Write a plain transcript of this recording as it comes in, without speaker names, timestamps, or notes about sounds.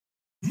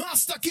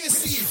Master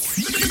KC,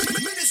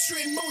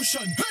 Ministry in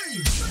Motion, hey!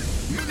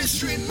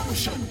 Ministry in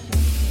Motion.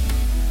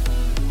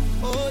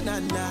 Oh na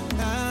na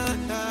na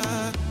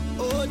na,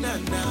 oh na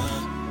na,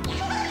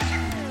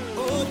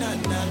 oh na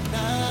na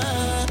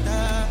na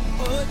na,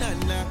 oh na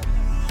na.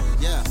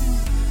 Yeah.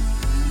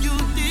 You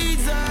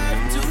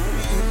deserve to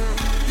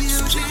be,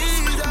 you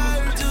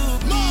deserve to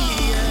be.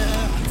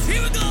 Yeah.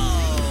 Here we go.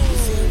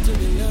 Deserve to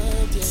be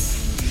loved,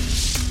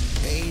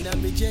 yeah. Pain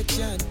and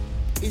rejection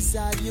is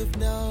all you've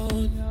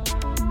known.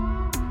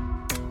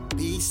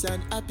 Peace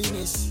and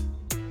happiness,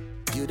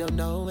 you don't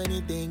know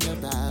anything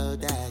about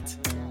that.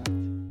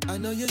 I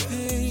know you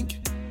think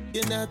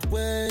you're not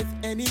worth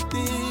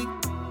anything,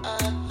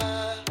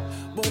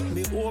 but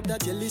me hope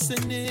that you're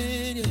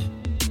listening. Yeah.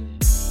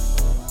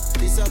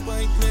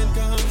 Disappointment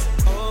comes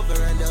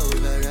over and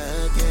over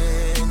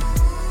again.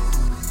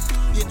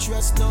 You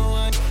trust no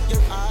one,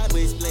 you're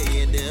always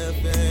playing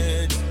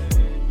defense.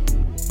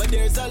 But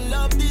there's a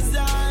love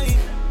design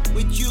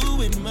with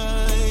you in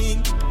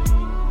mind.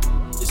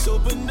 Just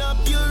open up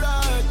your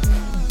heart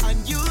and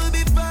you'll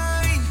be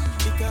fine,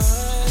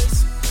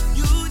 because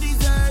you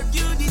deserve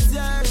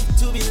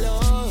to be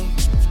loved.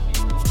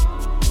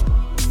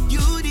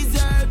 You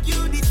deserve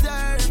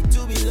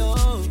to be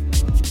loved.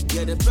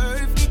 You're the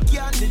perfect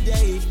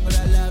candidate for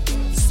a love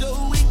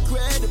so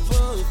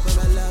incredible, for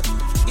a love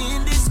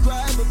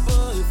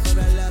indescribable, for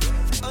a love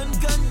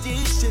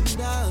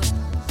unconditional.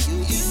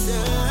 You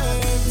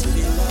deserve to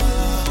be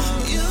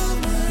loved. Your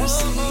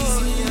mercy,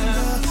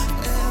 yeah.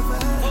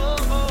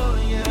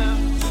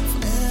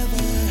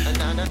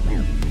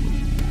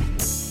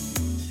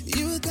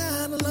 You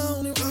got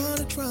alone and on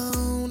the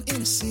throne,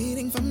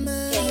 interceding for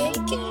me.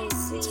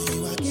 To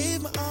you I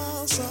give my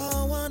all,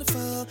 so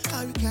wonderful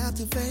how you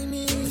captivate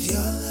me. With your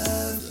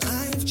love,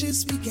 life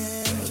just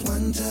began with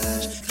one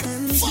touch,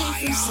 cleanse me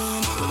from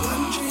sin. With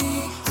one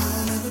tree,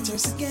 I'll never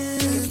thirst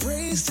again.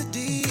 Praise to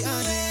thee,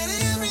 I had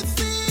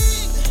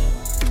everything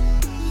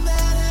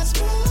that has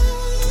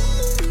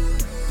grown.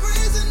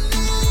 Praise the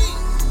name,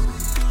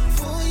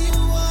 for you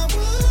are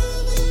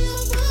worthy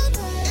of my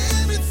praise.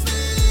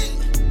 Everything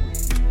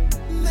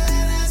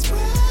that has grown.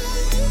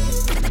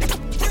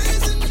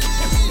 Praise the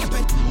name,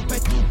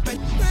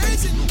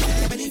 praise the name.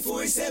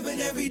 24/7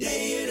 every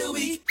day of the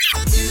week.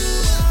 You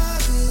are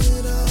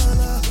good,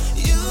 all of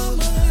your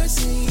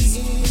mercy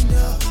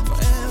endure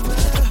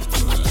forever.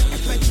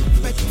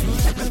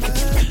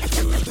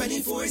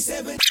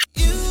 24/7.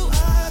 You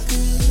are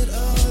good,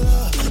 all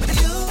of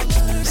your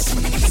mercy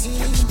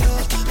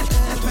endure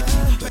forever.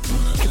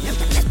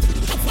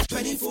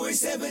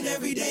 24/7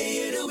 every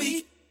day of the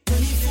week.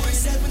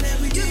 24/7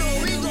 every day of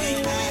the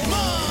week.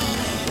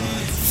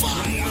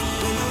 Fire!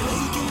 When I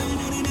wake in the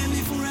morning and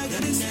before I go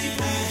to sleep,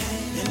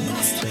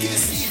 Master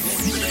KC,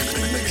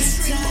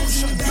 Ministry in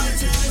Motion,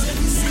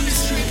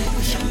 Ministry in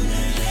Motion.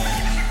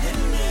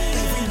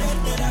 Every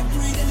breath that I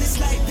breathe in this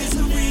life is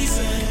a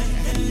reason.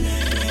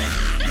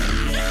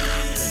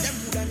 Them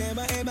coulda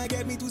never ever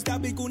get me to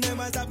stop. It could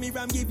never stop me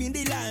from giving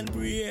the land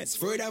praise.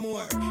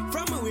 Furthermore,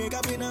 from me wake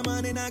up in the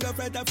morning, I go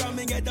fret up from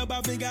me get up,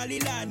 I figure the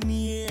land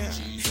near.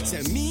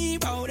 Say me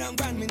bow down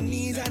on my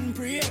knees and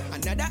pray.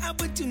 Another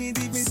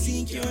opportunity to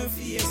seek your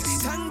face.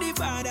 Thank the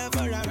Father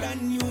for a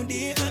brand new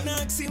day and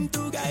ask Him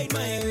to guide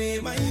my way,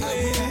 my way. I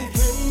will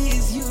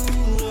praise you,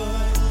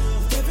 Lord,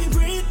 with every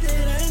breath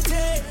that I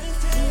take.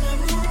 And I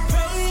will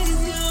praise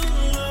you,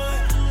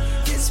 Lord,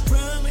 this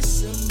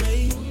promise I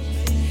made.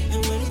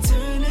 And when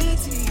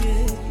eternity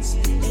ends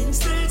and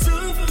starts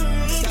over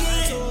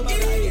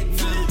again,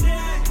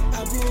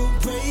 I will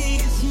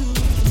praise you,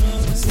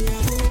 Lord. Say I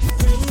will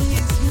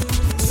praise you,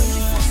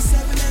 Lord.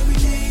 7 every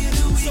day of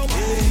the week. So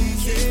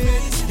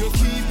amazing, you're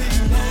keeping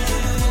me.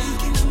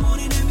 Wake in the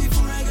morning and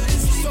before I go to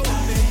sleep. So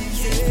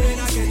amazing,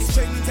 I get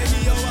strength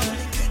every hour.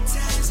 Good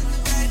times and the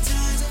bad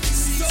times I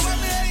receive. So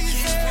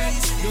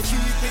amazing, you're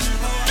keeping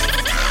me.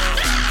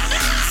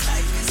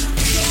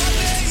 So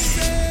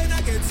amazing,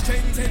 I get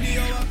strength every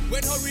hour.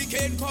 When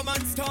hurricane come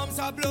and storms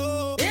are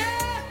blow,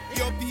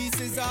 your peace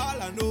is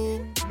all I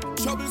know.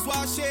 Troubles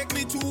will shake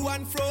me to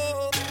and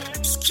fro.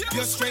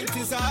 Your strength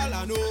is all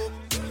I know.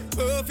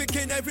 Perfect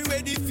in every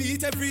way,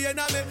 defeat every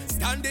enemy.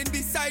 Standing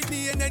beside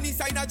me in any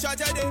sign of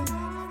tragedy.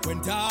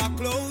 When dark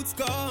clouds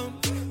come,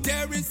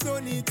 there is no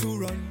need to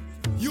run.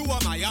 You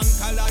are my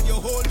anchor and you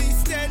hold me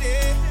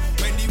steady.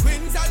 When the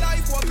winds of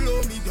life will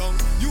blow me down,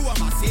 you are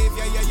my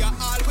savior, yeah, you're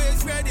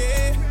always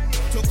ready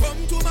to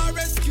come to my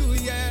rescue,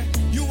 yeah.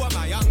 You are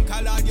my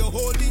anchor and you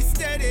hold me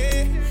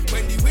steady.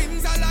 When the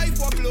winds of life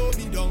will blow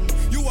me down,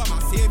 you are my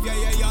savior,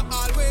 yeah, you're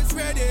always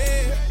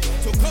ready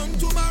to come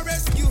to my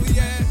rescue,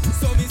 yeah.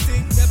 So me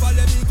sing, never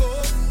let me go,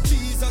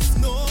 Jesus,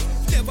 no.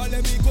 Never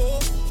let me go,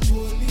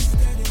 hold me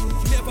steady.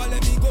 Never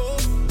let me go,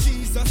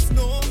 Jesus,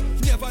 no.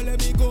 Never let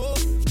me go,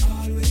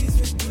 always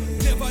with me.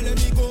 Never let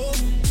me go,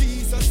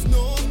 Jesus,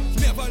 no.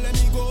 Never let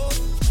me go,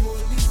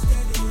 hold me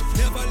steady.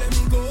 Never let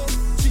me go,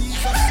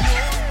 Jesus, no.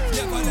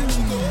 Never let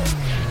me go.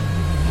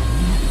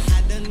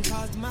 I done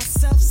caused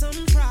myself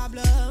some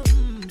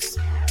problems.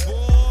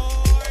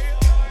 Boy,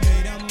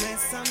 made a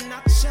mess, I'm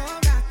not sure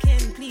I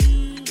can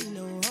please.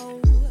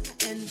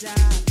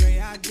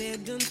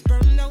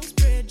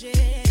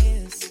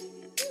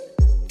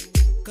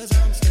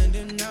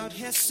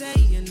 just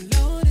saying,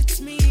 Lord, it's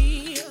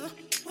me.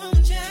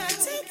 Won't you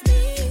take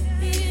me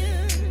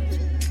in?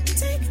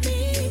 Take me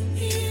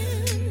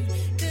in.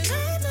 'Cause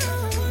I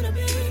don't wanna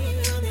be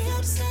on the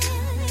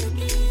outside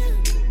again.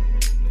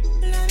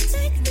 Lord,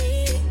 take me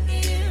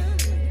in.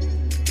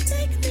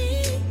 Take me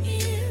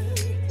in.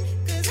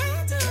 'Cause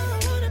I don't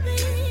wanna be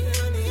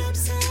on the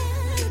outside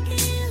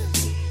again.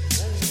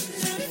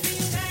 Let me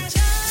feel that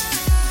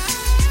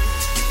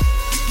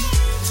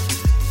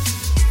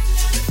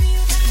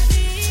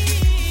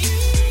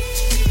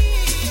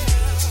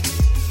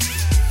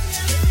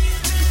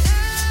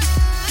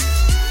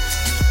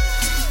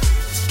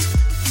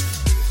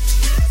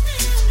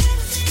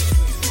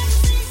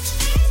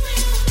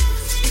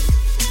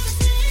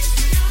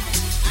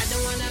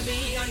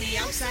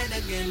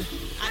again.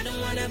 I don't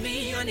wanna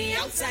be on the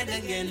outside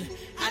again.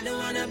 I don't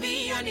wanna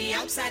be on the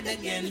outside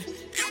again.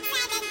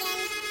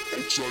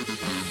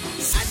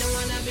 I don't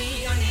wanna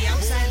be on the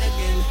outside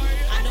again.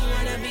 I don't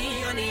wanna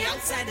be on the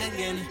outside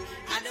again.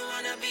 I don't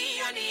wanna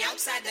be on the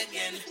outside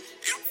again.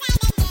 I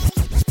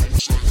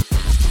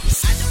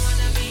don't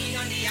wanna be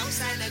on the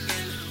outside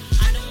again.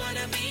 I don't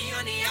wanna be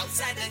on the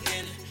outside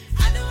again.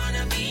 I don't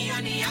wanna be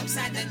on the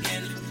outside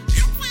again.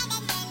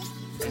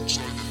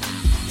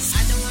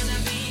 I don't wanna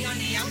be on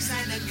the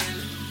outside again.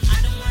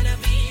 I don't wanna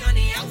be on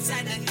the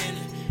outside again.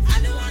 I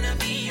don't wanna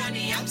be on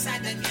the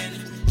outside again.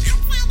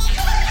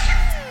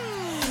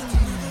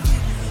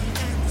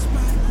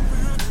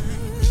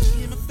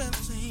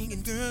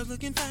 Girls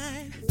looking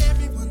fine.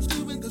 Everyone's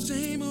doing the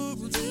same old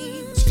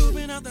routine.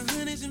 Scooping out the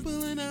honeys and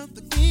pulling out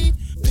the cream.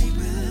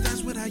 Paper,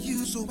 that's what I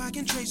use so I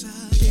can trace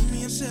her. Gave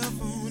me a cell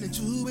phone and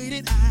 2-way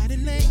that I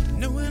didn't late.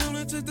 No, it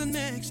only took the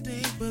next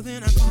day, but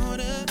then I called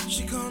her.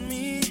 She called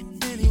me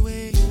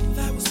anyway.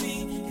 That was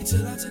me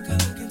until I took a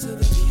look into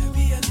the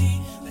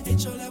VIP, the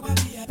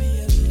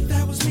HOLYVIP.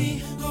 That was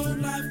me. Whole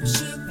life was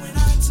shook when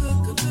I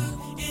took a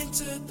look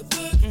into the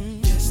book.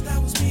 Yes,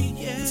 that was me.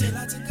 Until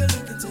I took a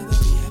look into the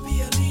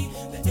VIP,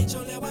 the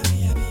HOLYVIP.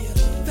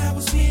 That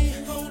was me.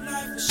 Whole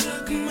life was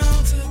shook. Come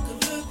on, took a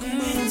look.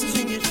 Come on,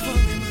 sing it for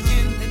me.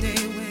 In the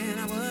day when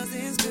I was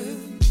in school,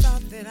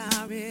 thought that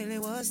I really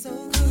was so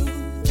cool.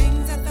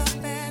 Things I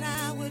thought that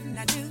I would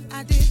not do,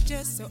 I did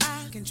just so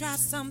I can try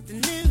something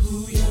new.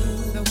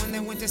 The one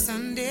that went to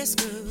Sunday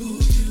school,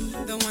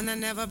 the one that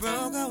never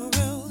broke a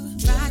rule.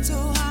 Tried so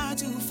hard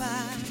to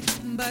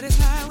find, but it's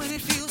hard when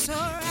it feels so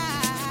right.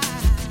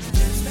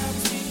 Yes, that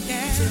was me.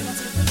 Yeah.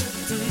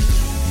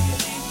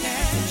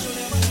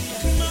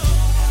 Come on.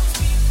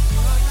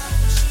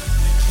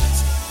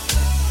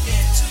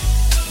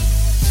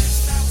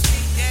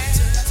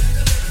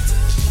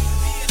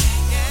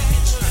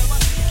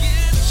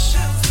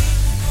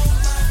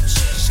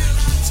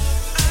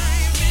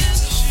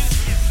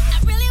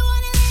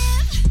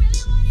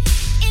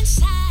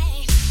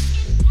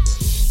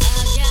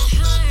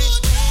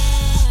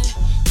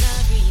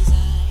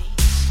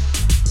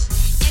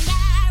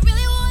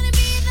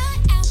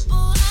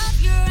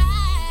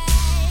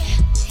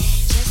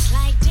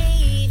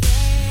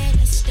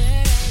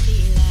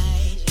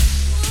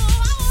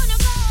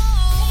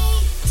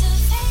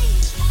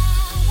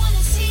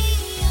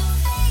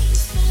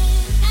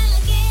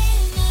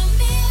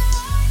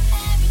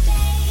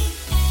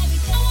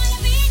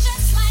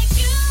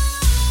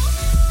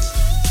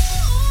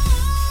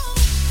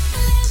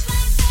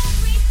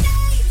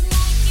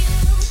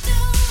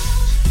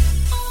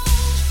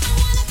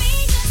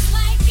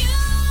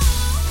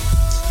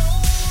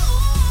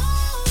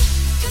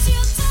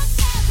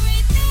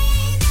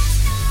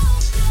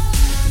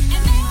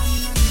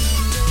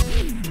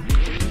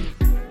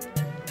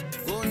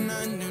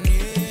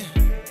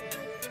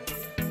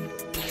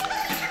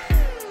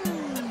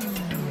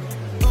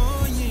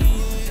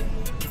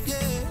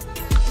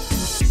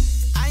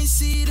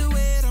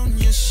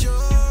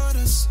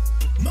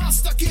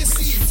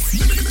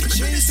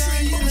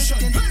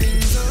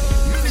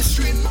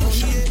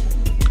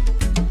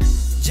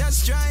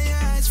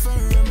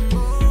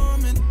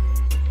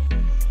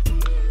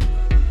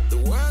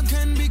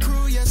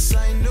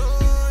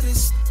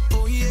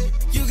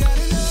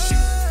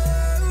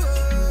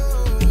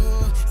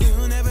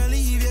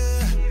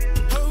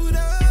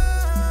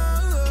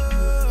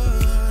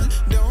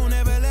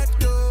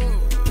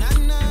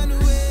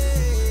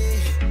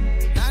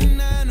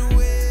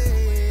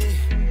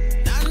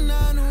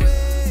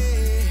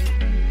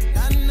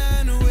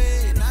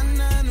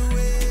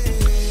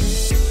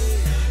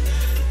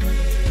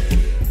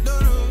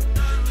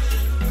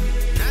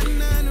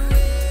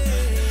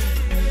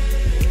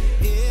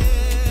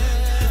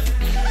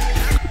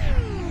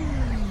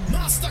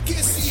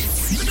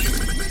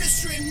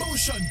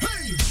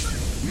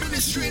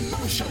 Ministry in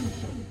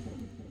motion.